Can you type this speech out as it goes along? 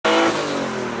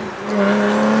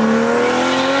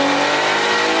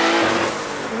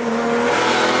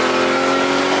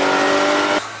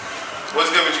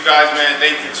guys, man?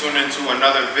 Thank you for tuning into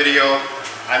another video.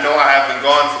 I know I have been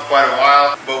gone for quite a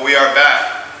while, but we are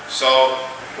back. So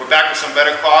we're back with some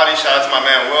better quality. Shout out to my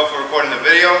man Will for recording the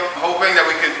video. Hoping that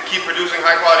we could keep producing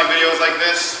high quality videos like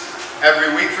this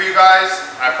every week for you guys.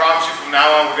 I promise you from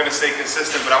now on we're going to stay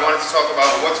consistent, but I wanted to talk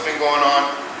about what's been going on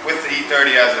with the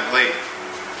E30 as of late.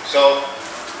 So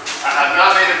I have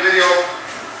not made a video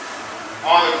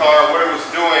on the car, what it was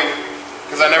doing,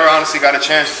 because I never honestly got a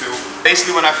chance to.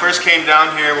 Basically, when I first came down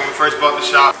here, when we first bought the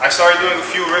shop, I started doing a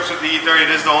few rips with the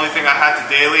E30. This is the only thing I had to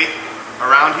daily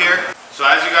around here. So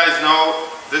as you guys know,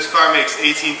 this car makes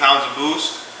 18 pounds of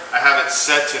boost. I have it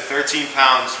set to 13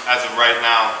 pounds as of right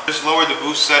now. Just lowered the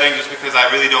boost setting just because I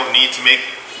really don't need to make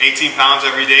 18 pounds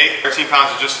every day. 13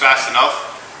 pounds is just fast enough.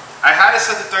 I had it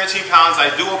set to 13 pounds. I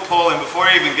do a pull, and before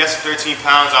it even gets to 13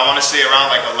 pounds, I want to say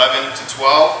around like 11 to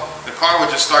 12, the car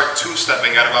would just start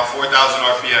two-stepping at about 4,000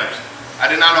 RPMs. I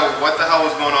did not know what the hell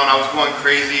was going on. I was going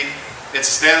crazy. It's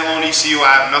a standalone ECU.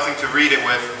 I have nothing to read it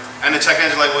with, and the check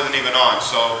engine light wasn't even on.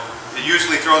 So it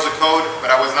usually throws a code,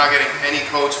 but I was not getting any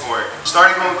codes for it.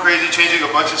 Started going crazy, changing a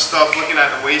bunch of stuff, looking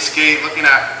at the wastegate, looking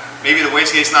at maybe the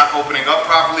wastegate's not opening up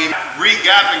properly,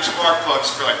 re-gapping spark plugs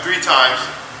for like 3 times,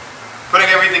 putting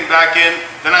everything back in.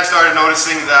 Then I started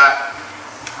noticing that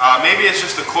maybe it's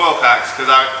just the coil packs,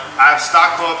 because I have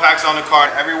stock coil packs on the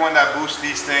car. Everyone that boosts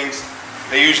these things,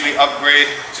 they usually upgrade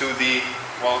to the,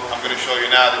 well, I'm going to show you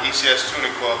now, the ECS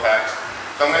tuning coil packs.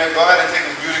 So I'm going to go ahead and take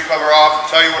this beauty cover off,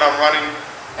 tell you what I'm running.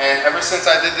 And ever since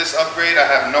I did this upgrade, I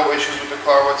have no issues with the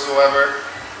car whatsoever.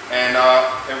 And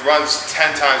it runs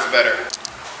 10 times better.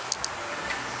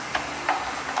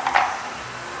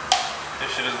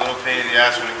 This shit is a little pain in the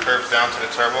ass when it curves down to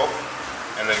the turbo.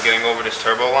 And then getting over this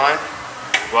turbo line.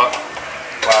 Well,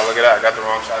 wow, look at that, I got the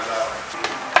wrong size out.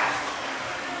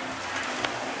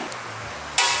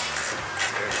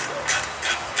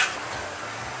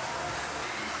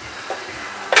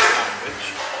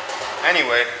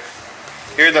 Anyway,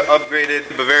 here are the upgraded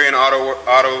Bavarian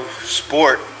Auto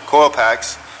Sport coil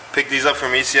packs. Pick these up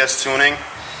from ECS Tuning.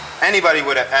 Anybody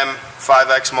with an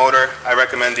M5X motor, I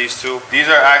recommend these two. These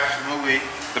are absolutely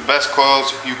the best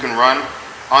coils you can run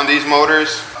on these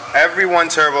motors. Every one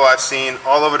turbo I've seen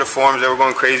all over the forums, they were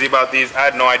going crazy about these. I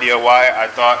had no idea why. I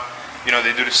thought, you know,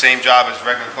 they do the same job as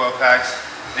regular coil packs.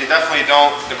 They definitely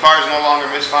don't. The car is no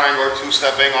longer misfiring or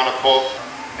two-stepping on a pull.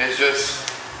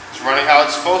 It's running how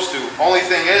it's supposed to. Only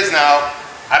thing is now,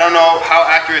 I don't know how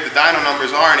accurate the dyno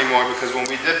numbers are anymore, because when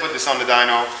we did put this on the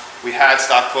dyno, we had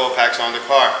stock coil packs on the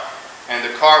car. And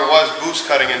the car was boost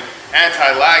cutting and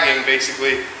anti-lagging,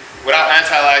 basically. Without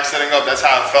anti-lag setting up, that's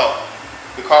how it felt.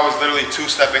 The car was literally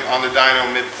two-stepping on the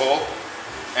dyno mid-pull.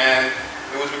 And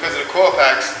it was because of the coil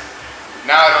packs.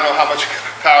 Now I don't know how much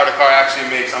power the car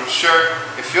actually makes. I'm sure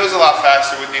it feels a lot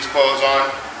faster with these coils on,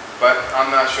 but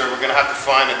I'm not sure. We're gonna have to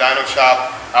find a dyno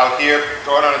shop out here,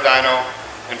 throw it on a dyno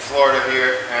in Florida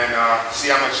here, and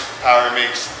see how much power it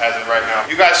makes as of right now.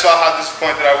 You guys saw how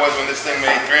disappointed I was when this thing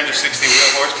made 360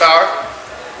 wheel horsepower,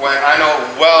 when I know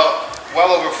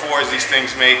well over 4s these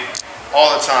things make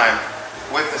all the time.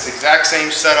 With this exact same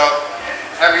setup,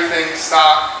 everything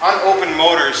stock, unopened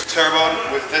motors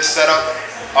turboed with this setup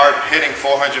are hitting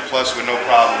 400 plus with no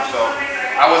problem. So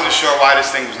I wasn't sure why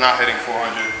this thing was not hitting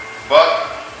 400,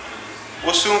 but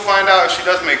we'll soon find out if she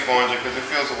does make 400, because it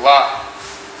feels a lot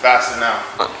faster now.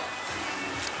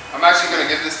 I'm actually going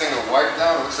to give this thing a wipe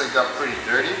down. It looks like it got pretty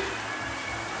dirty.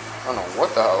 I don't know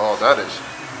what the hell all that is.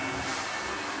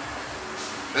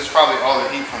 This is probably all the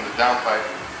heat from the downpipe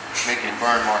making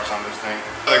burn marks on this thing.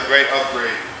 Another great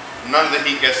upgrade. None of the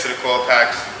heat gets to the coil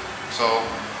packs, so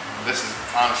this is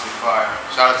honestly fire.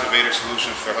 Shout out to Vader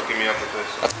Solutions for hooking me up with this.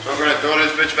 So we're going to throw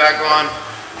this bitch back on.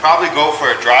 Probably go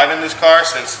for a drive in this car,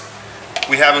 since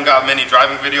we haven't got many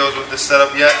driving videos with this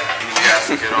setup yet. Easy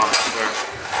ass to get on, I swear.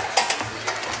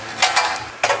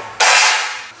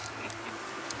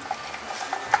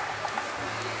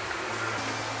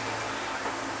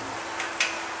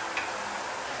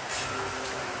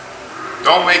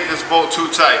 Don't make this bolt too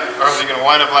tight, or else you're gonna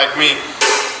wind up like me.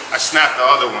 I snapped the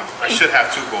other one. I should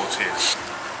have 2 bolts here.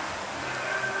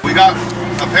 We got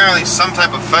apparently some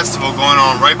type of festival going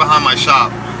on right behind my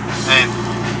shop, and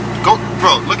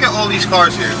bro, look at all these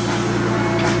cars here.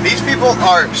 These people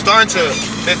are starting to,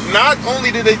 not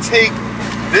only do they take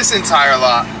this entire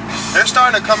lot, they're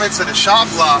starting to come into the shop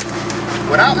lot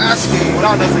without asking,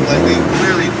 without nothing. Like, they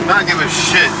clearly do not give a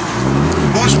shit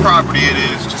whose property it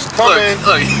is. Just come in.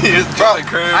 Look, bro,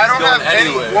 I don't have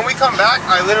any. When we come back,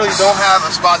 I literally don't have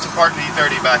a spot to park the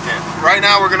E30 back in. Right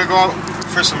now, we're gonna go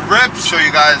for some rips, show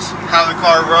you guys how the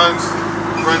car runs.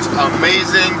 Runs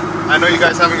amazing. I know you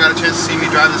guys haven't got a chance to see me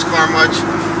drive this car much.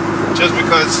 just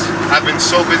because I've been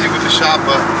so busy with the shop,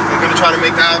 but I'm gonna try to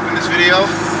make that up in this video.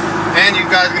 And you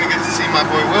guys are gonna get to see my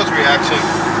boy Will's reaction,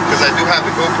 because I do have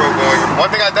the GoPro going. One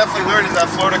thing I definitely learned is that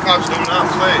Florida cops do not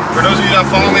play. For those of you that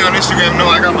follow me on Instagram know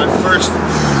I got my first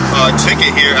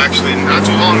ticket here actually not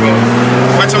too long ago.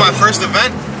 Went to my first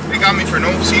event, they got me for no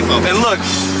seatbelt. And look,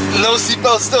 no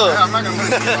seatbelt still. Yeah, I'm not gonna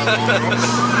put a seatbelt on,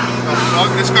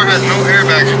 bro. This car has no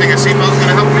airbags. You think a seatbelt's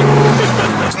gonna help me?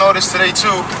 Just noticed today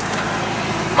too,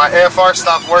 my AFR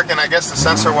stopped working. I guess the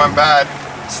sensor went bad.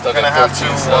 I'm gonna have to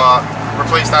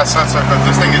replace that sensor because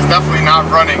this thing is definitely not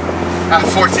running at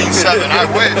 14.7. I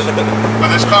wish. But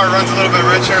this car runs a little bit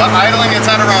richer. But idling, it's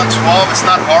at around 12. It's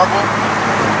not horrible,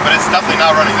 but it's definitely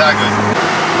not running that good.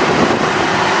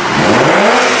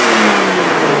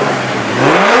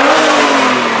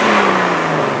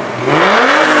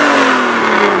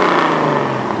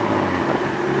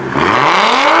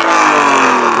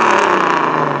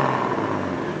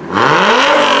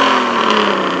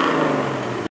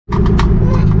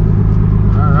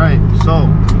 So,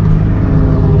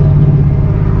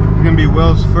 it's gonna be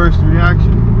Will's first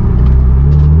reaction.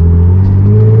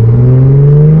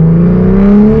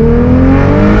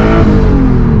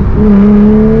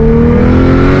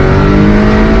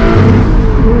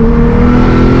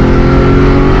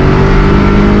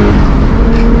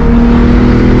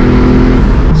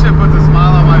 Shit puts a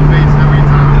smile on my face every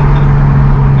time.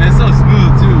 And it's so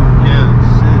smooth too. Yeah,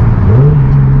 shit.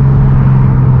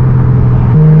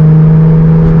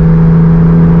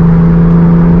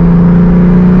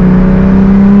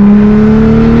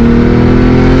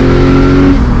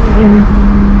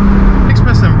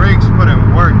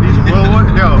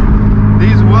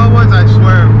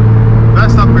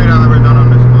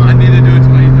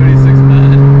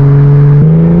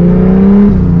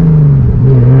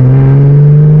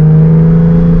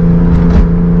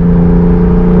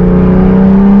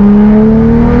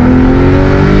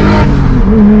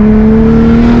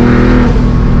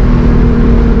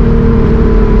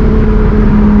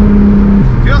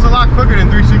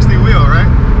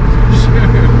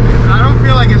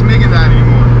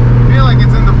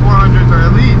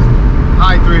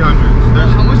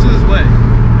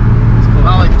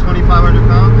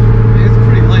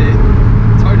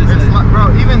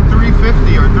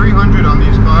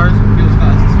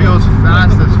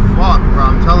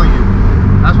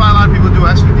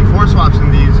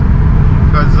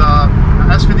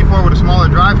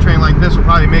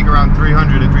 Make around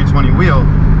 300 to 320 wheel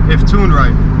if tuned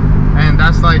right, and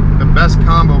that's like the best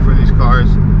combo for these cars.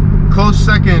 Close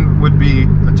second would be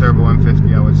a turbo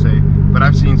M50, I would say, but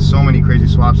I've seen so many crazy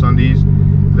swaps on these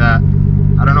that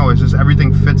I don't know, it's just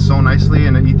everything fits so nicely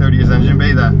in the E30's engine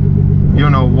bay that you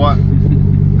don't know what.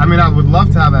 I mean, I would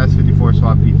love to have an S54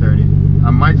 swap E30. I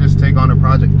might just take on a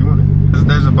project doing it.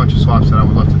 There's a bunch of swaps that I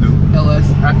would love to do. LS?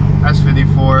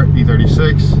 S54,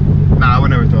 E36. Nah, I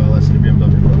would never throw LS in a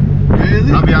BMW.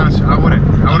 Really? I'll be honest, I wouldn't.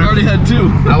 I already had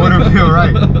two. I wouldn't feel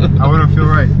right. I wouldn't feel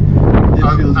right.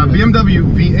 A BMW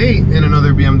V8 in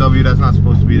another BMW that's not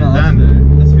supposed to be no, the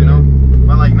den. That's fair. You know?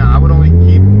 But like, nah, I would only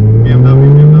keep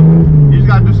BMW. You just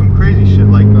gotta do some crazy shit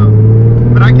like,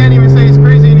 but I can't even say it's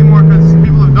crazy anymore because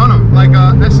people have done them. Like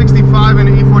S65 and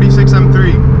an E46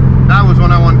 M3. That was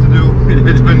one I wanted to do.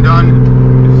 It's been done.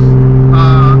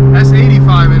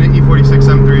 S85 and an E46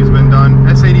 M3 has been done.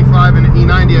 S85 and an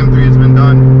E90 M3 has been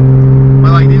done.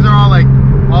 But like, these are all like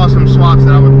awesome swaps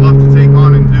that I would love to take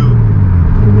on and do.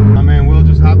 My man Will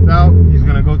just hopped out. He's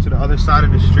gonna go to the other side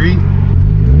of the street.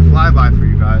 Flyby for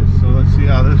you guys. So let's see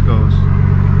how this goes.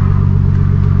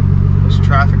 There's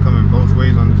traffic coming both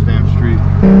ways on this damn street.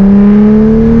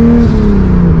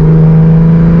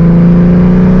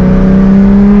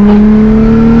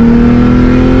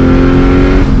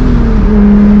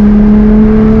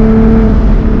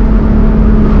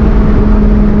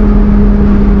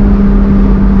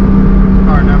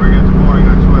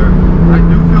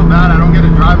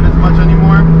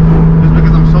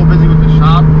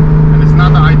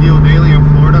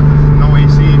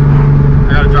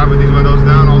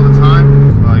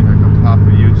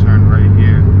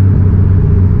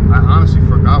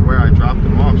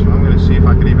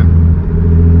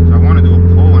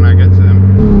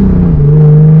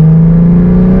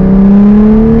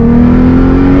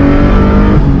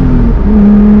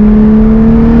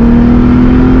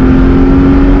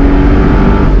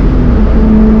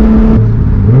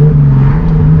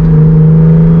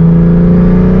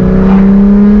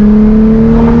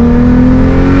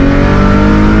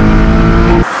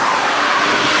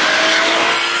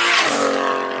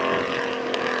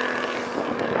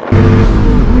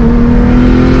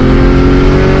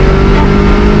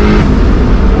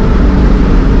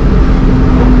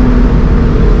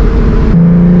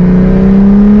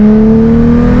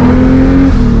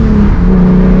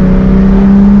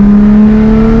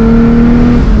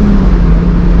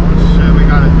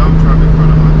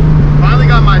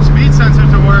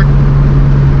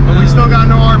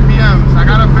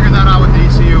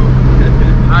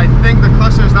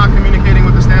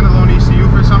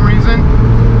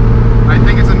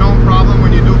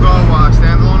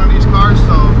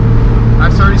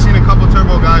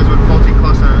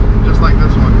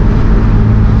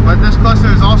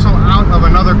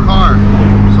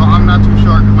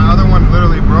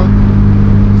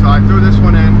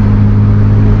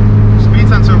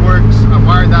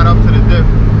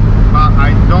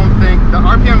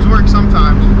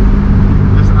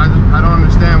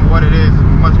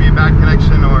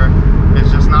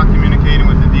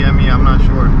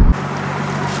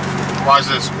 Watch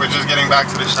this. We're just getting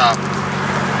back to the shop.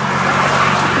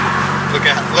 Look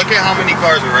at how many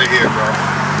cars are right here, bro.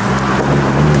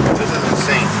 This is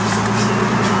insane.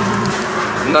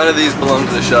 None of these belong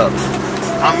to the shop.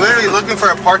 I'm literally looking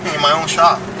for a parking in my own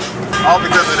shop. All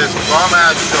because of this bomb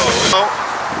ass show. So,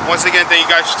 once again, thank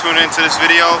you guys for tuning into this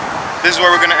video. This is where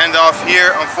we're gonna end off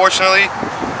here, unfortunately,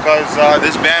 because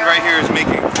this band right here is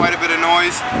making quite a bit of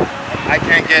noise. I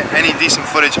can't get any decent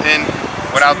footage in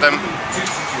without them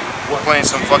playing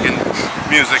some fucking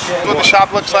music. This is what the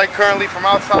shop looks like currently from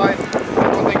outside.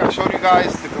 I don't think I showed you guys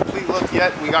the complete look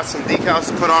yet. We got some decals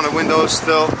to put on the windows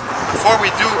still. Before we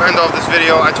do end off this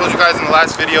video, I told you guys in the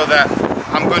last video that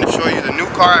I'm going to show you the new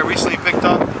car I recently picked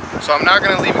up. So I'm not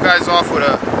going to leave you guys off with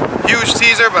a huge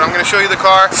teaser, but I'm going to show you the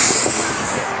car.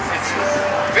 It's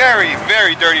very,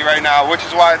 very dirty right now, which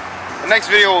is why the next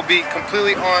video will be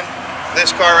completely on this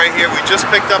car right here. We just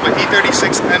picked up an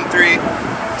E36 M3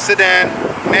 sedan,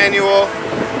 manual,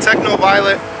 techno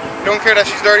violet. We don't care that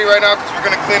she's dirty right now because we're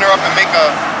going to clean her up and make a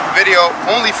video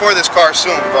only for this car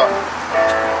soon. But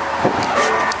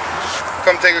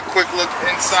come take a quick look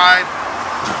inside.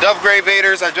 Dove Gray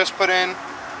Vaders I just put in.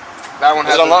 That one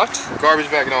has unlocked?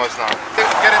 Garbage bag. No, it's not. We'll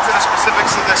get into the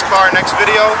specifics of this car next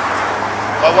video.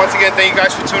 But once again, thank you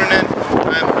guys for tuning in.